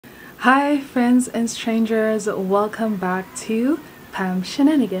Hi friends and strangers, welcome back to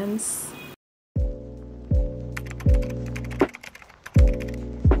pamzquinones.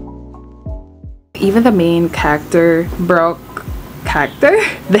 Even the main character broke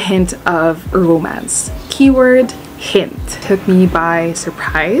the hint of romance. Keyword hint took me by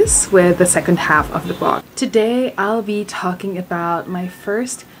surprise with the second half of the book. Today I'll be talking about my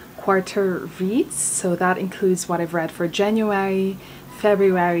first quarter reads, so that includes what I've read for January,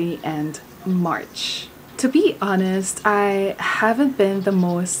 February, and March. To be honest, I haven't been the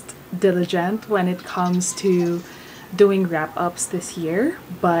most diligent when it comes to doing wrap-ups this year,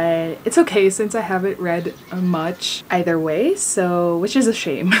 but it's okay since I haven't read much either way, so which is a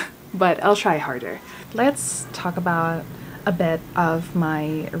shame, but I'll try harder. Let's talk about a bit of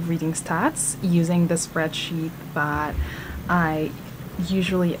my reading stats using the spreadsheet that I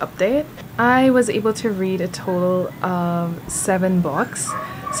usually update. I was able to read a total of 7 books.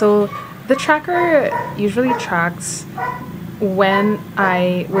 So the tracker usually tracks when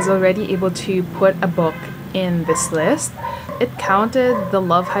I was already able to put a book in this list. It counted the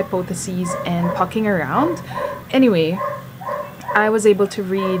love hypotheses and pucking around. Anyway, I was able to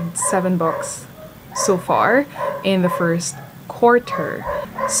read 7 books so far in the first quarter.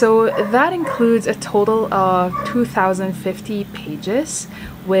 So that includes a total of 2,050 pages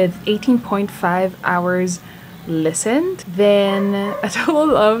with 18.5 hours listened, then a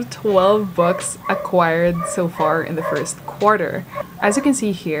total of 12 books acquired so far in the first quarter. As you can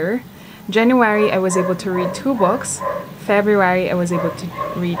see here, January I was able to read 2 books, February I was able to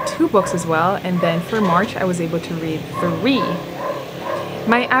read 2 books as well, and then for March I was able to read 3.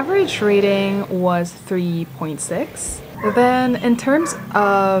 My average rating was 3.6. Then in terms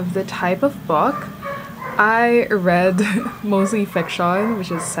of the type of book, I read mostly fiction, which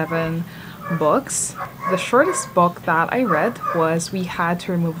is 7 books. The shortest book that I read was We Had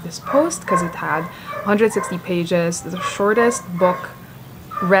to Remove This Post because it had 160 pages. The shortest book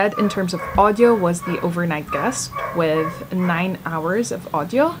read in terms of audio was The Overnight Guest with 9 hours of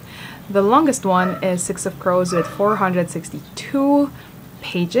audio. The longest one is Six of Crows with 462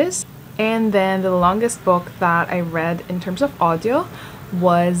 pages. And then the longest book that I read in terms of audio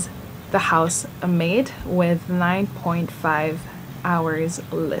was The House Maid with 9.5 hours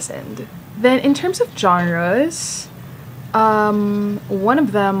listened. Then in terms of genres, one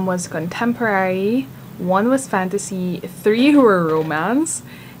of them was contemporary, 1 was fantasy, 3 were romance,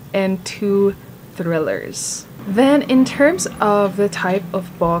 and 2 thrillers. Then in terms of the type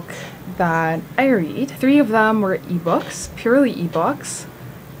of book that I read, 3 of them were ebooks, purely ebooks.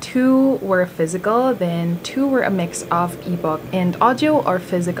 2 were physical, then 2 were a mix of ebook and audio or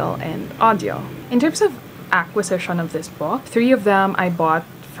physical and audio. In terms of acquisition of this book, 3 of them I bought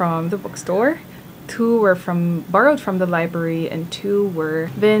from the bookstore, 2 were borrowed from the library, and 2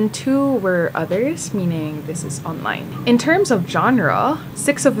 were others, meaning this is online. In terms of genre,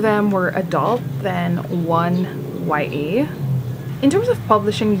 6 of them were adult, then 1 YA. In terms of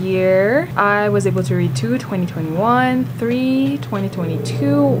publishing year, I was able to read 2 2021, 3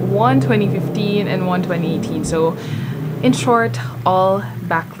 2022, 1 2015, and 1 2018. So in short, all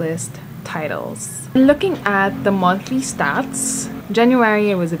backlist titles. Looking at the monthly stats, January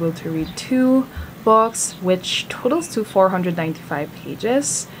I was able to read 2 books, which totals to 495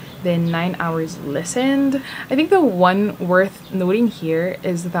 pages, then 9 hours listened. I think the one worth noting here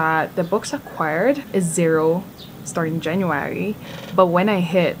is that the books acquired is 0 starting January, but when I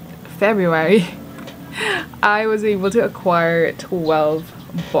hit February, I was able to acquire 12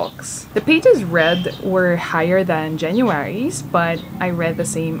 books. The pages read were higher than January's, but I read the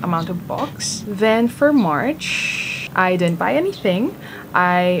same amount of books. Then for March, I didn't buy anything.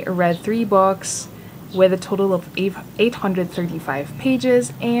 I read 3 books with a total of 835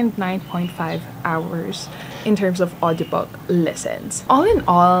 pages and 9.5 hours in terms of audiobook listens. All in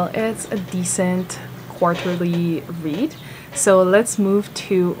all, it's a decent quarterly read. So let's move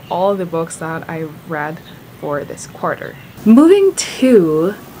to all the books that I read for this quarter. Moving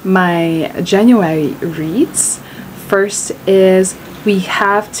to my January reads, first is We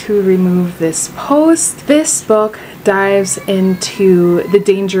Have to Remove This Post. This book dives into the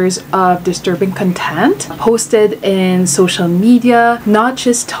dangers of disturbing content posted in social media, not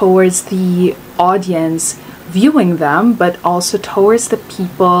just towards the audience viewing them, but also towards the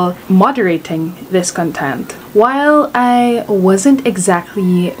people moderating this content. While I wasn't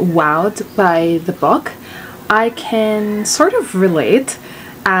exactly wowed by the book, I can sort of relate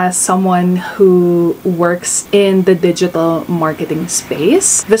as someone who works in the digital marketing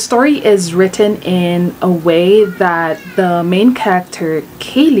space. The story is written in a way that the main character,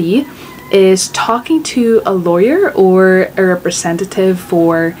 Kaylee, is talking to a lawyer or a representative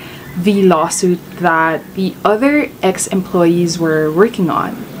for the lawsuit that the other ex-employees were working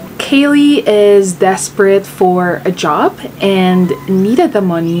on. Kaylee is desperate for a job and needed the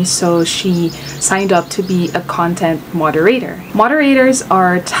money, so she signed up to be a content moderator. Moderators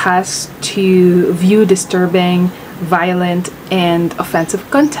are tasked to view disturbing, violent, and offensive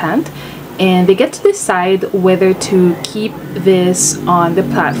content, and they get to decide whether to keep this on the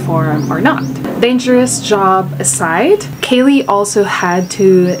platform or not. Dangerous job aside, Kaylee also had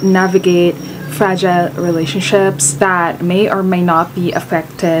to navigate fragile relationships that may or may not be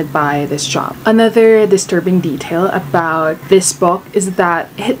affected by this job. Another disturbing detail about this book is that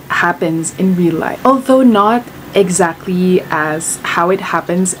it happens in real life. Although not exactly as how it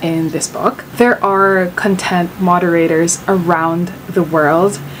happens in this book, there are content moderators around the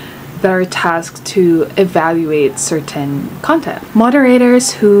world that are tasked to evaluate certain content.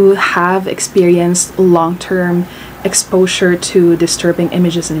 Moderators who have experienced long-term exposure to disturbing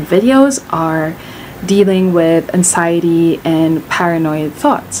images and videos are dealing with anxiety and paranoid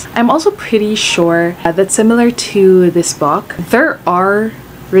thoughts. I'm also pretty sure that similar to this book, there are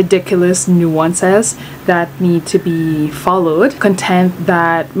ridiculous nuances that need to be followed. Content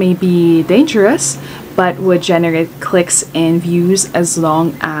that may be dangerous but would generate clicks and views as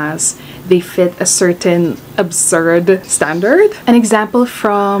long as they fit a certain absurd standard. An example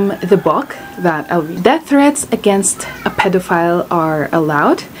from the book that I'll read. Death threats against a pedophile are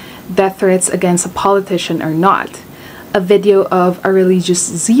allowed. Death threats against a politician are not. A video of a religious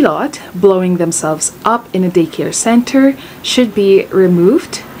zealot blowing themselves up in a daycare center should be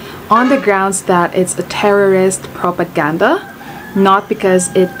removed on the grounds that it's a terrorist propaganda, not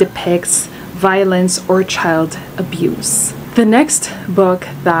because it depicts violence or child abuse. The next book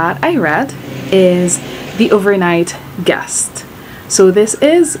that I read is The Overnight Guest. So this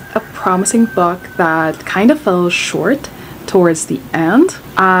is a promising book that kind of fell short towards the end.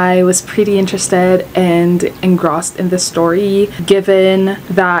 I was pretty interested and engrossed in the story, given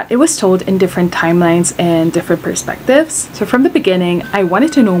that it was told in different timelines and different perspectives. So from the beginning, I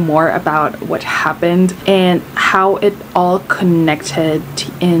wanted to know more about what happened and how it all connected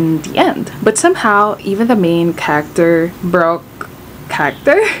in the end. But somehow, even the main character broke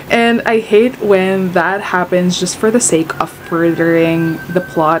character, and I hate when that happens just for the sake of furthering the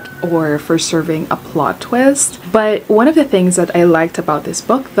plot or for serving a plot twist. But one of the things that I liked about this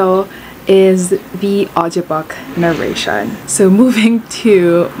book though is the audiobook narration. So moving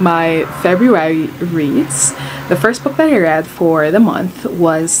to my February reads, the first book that I read for the month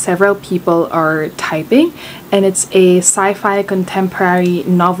was Several People Are Typing, and it's a sci-fi contemporary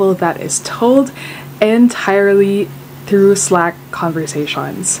novel that is told entirely through Slack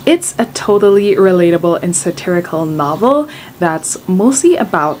conversations. It's a totally relatable and satirical novel that's mostly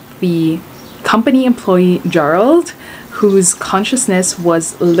about the company employee Gerald, whose consciousness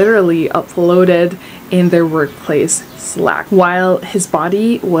was literally uploaded in their workplace Slack while his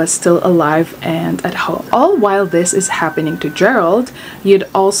body was still alive and at home. All while this is happening to Gerald, you'd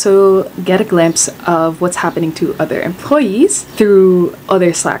also get a glimpse of what's happening to other employees through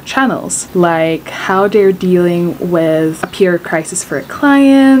other Slack channels, like how they're dealing with a peer crisis for a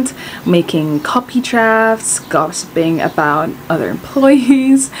client, making copy drafts, gossiping about other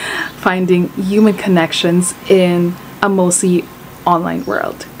employees, finding human connections in a mostly online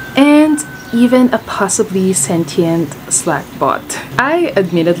world, and even a possibly sentient Slack bot. I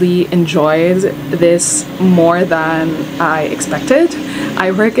admittedly enjoyed this more than I expected.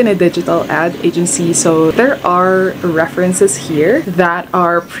 I work in a digital ad agency, so there are references here that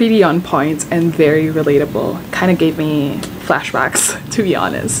are pretty on point and very relatable. Kind of gave me flashbacks, to be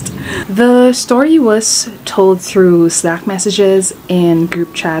honest. The story was told through Slack messages and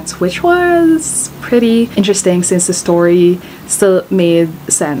group chats, which was pretty interesting since the story still made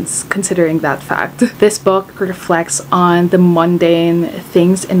sense considering that fact. This book reflects on the mundane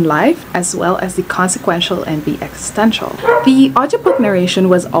things in life as well as the consequential and the existential. The audiobook narration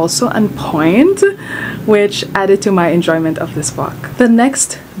was also on point, which added to my enjoyment of this book. The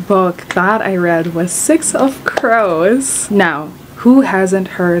next book that I read was Six of Crows. Now, who hasn't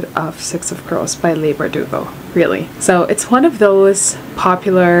heard of Six of Crows by Leigh Bardugo? Really? So it's one of those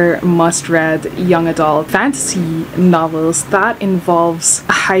popular must-read young adult fantasy novels that involves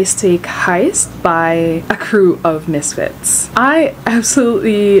a high-stake heist by a crew of misfits. I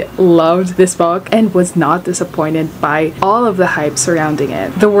absolutely loved this book and was not disappointed by all of the hype surrounding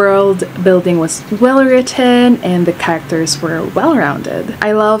it. The world building was well written and the characters were well-rounded.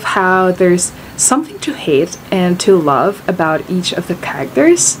 I love how there's something to hate and to love about each of the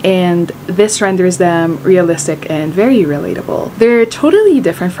characters, and this renders them realistic realistic and very relatable. They're totally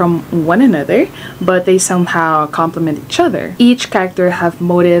different from one another, but they somehow complement each other. Each character have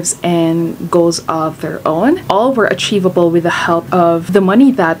motives and goals of their own. All were achievable with the help of the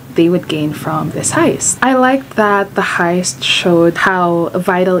money that they would gain from this heist. I liked that the heist showed how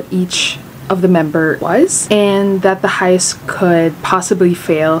vital each of the member was, and that the heist could possibly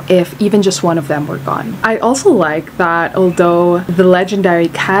fail if even just one of them were gone. I also like that although the legendary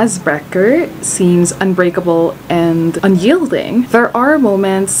Kazbrecker seems unbreakable and unyielding, there are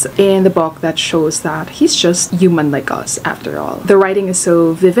moments in the book that shows that he's just human like us after all. The writing is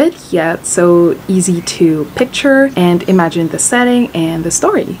so vivid yet so easy to picture and imagine the setting and the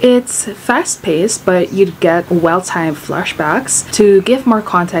story. It's fast-paced, but you'd get well-timed flashbacks to give more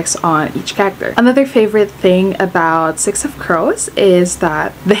context on each character. Another favorite thing about Six of Crows is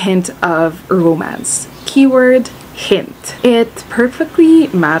that the hint of romance. Keyword hint. It perfectly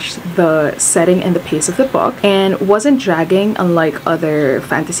matched the setting and the pace of the book and wasn't dragging, unlike other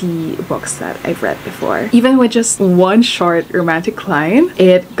fantasy books that I've read before. Even with just one short romantic line,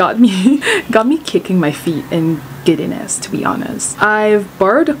 it got me kicking my feet in giddiness, to be honest. I've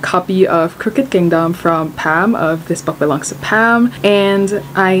borrowed a copy of Crooked Kingdom from Pam of This Book Belongs to Pam, and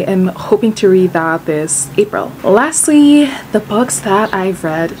I am hoping to read that this April. Lastly, the books that I've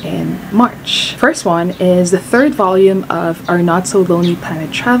read in March. First one is the third volume of Our Not So Lonely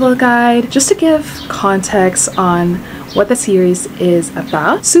Planet Travel Guide. Just to give context on what the series is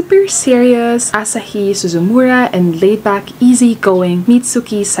about, super serious Asahi Suzumura and laid-back, easygoing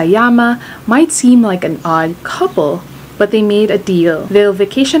Mitsuki Sayama might seem like an odd couple, but they made a deal. They'll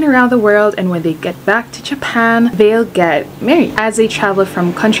vacation around the world, and when they get back to Japan, they'll get married. As they travel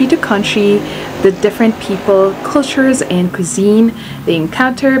from country to country, the different people, cultures, and cuisine they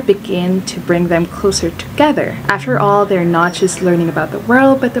encounter begin to bring them closer together. After all, they're not just learning about the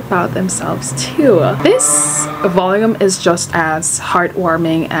world, but about themselves too. This volume is just as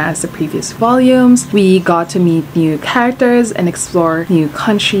heartwarming as the previous volumes. We got to meet new characters and explore new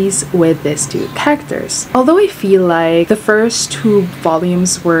countries with these two characters. Although I feel like the first two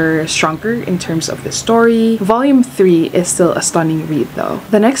volumes were stronger in terms of the story, volume 3 is still a stunning read though.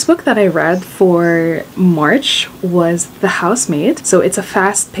 The next book that I read for March was The Housemaid. So it's a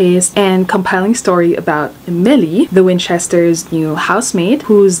fast-paced and compelling story about Millie, the Winchesters' new housemaid,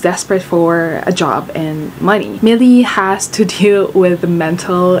 who's desperate for a job and money. Millie has to deal with the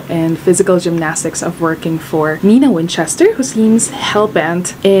mental and physical gymnastics of working for Nina Winchester, who seems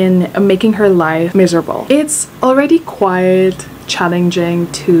hell-bent in making her life miserable. It's already quite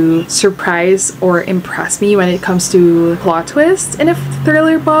challenging to surprise or impress me when it comes to plot twists in a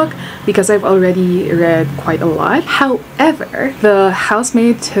thriller book because I've already read quite a lot. However, The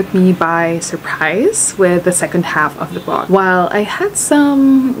Housemaid took me by surprise with the second half of the book. While I had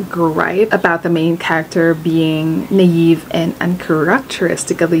some gripe about the main character being naive and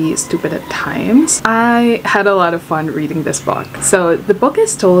uncharacteristically stupid at times, I had a lot of fun reading this book. So the book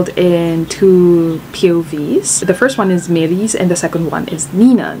is told in two POVs. The first one is Millie's and the second one is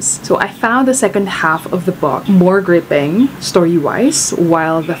Nina's. So I found the second half of the book more gripping story-wise,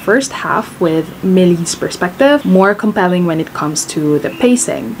 while the first half with Millie's perspective more compelling when it comes to the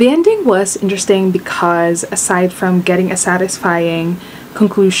pacing. The ending was interesting because aside from getting a satisfying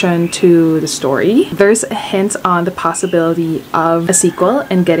conclusion to the story, there's a hint on the possibility of a sequel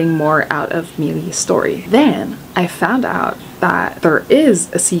and getting more out of Millie's story. Then I found out that there is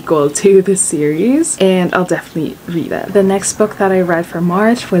a sequel to this series, and I'll definitely read it. The next book that I read for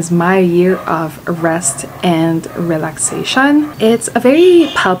March was My Year of Rest and Relaxation. It's a very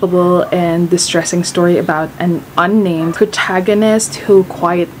palpable and distressing story about an unnamed protagonist who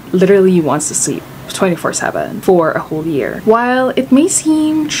quite literally wants to sleep 24/7 for a whole year. While it may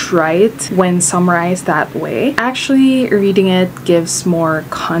seem trite when summarized that way, actually reading it gives more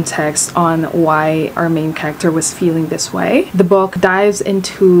context on why our main character was feeling this way. The book dives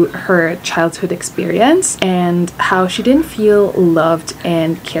into her childhood experience and how she didn't feel loved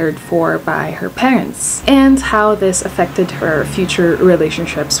and cared for by her parents, and how this affected her future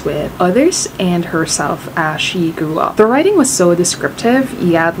relationships with others and herself as she grew up. The writing was so descriptive,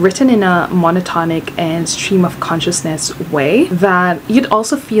 yet written in a monotonic and stream of consciousness way that you'd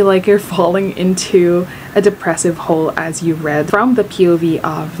also feel like you're falling into a depressive hole as you read from the POV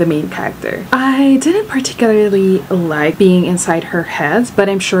of the main character. I didn't particularly like being inside her head, but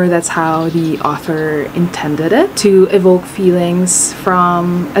I'm sure that's how the author intended it, to evoke feelings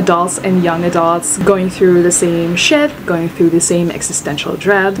from adults and young adults going through the same shit, going through the same existential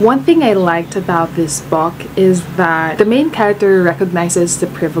dread. One thing I liked about this book is that the main character recognizes the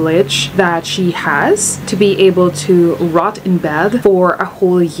privilege that she has to be able to rot in bed for a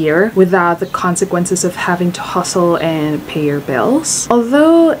whole year without the consequences of having to hustle and pay your bills.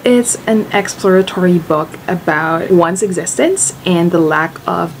 Although it's an exploratory book about one's existence and the lack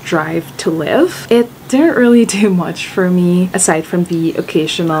of drive to live, it didn't really do much for me aside from the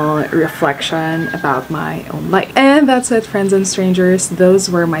occasional reflection about my own life. And that's it, friends and strangers. Those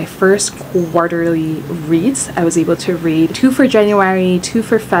were my first quarterly reads. I was able to read 2 for January, 2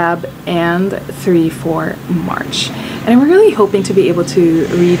 for Feb, and 3 for March. And I'm really hoping to be able to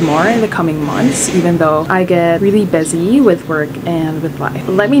read more in the coming months, even though I get really busy with work and with life.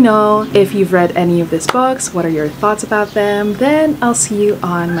 Let me know if you've read any of these books, what are your thoughts about them, then I'll see you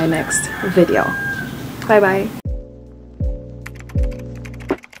on my next video. Bye bye.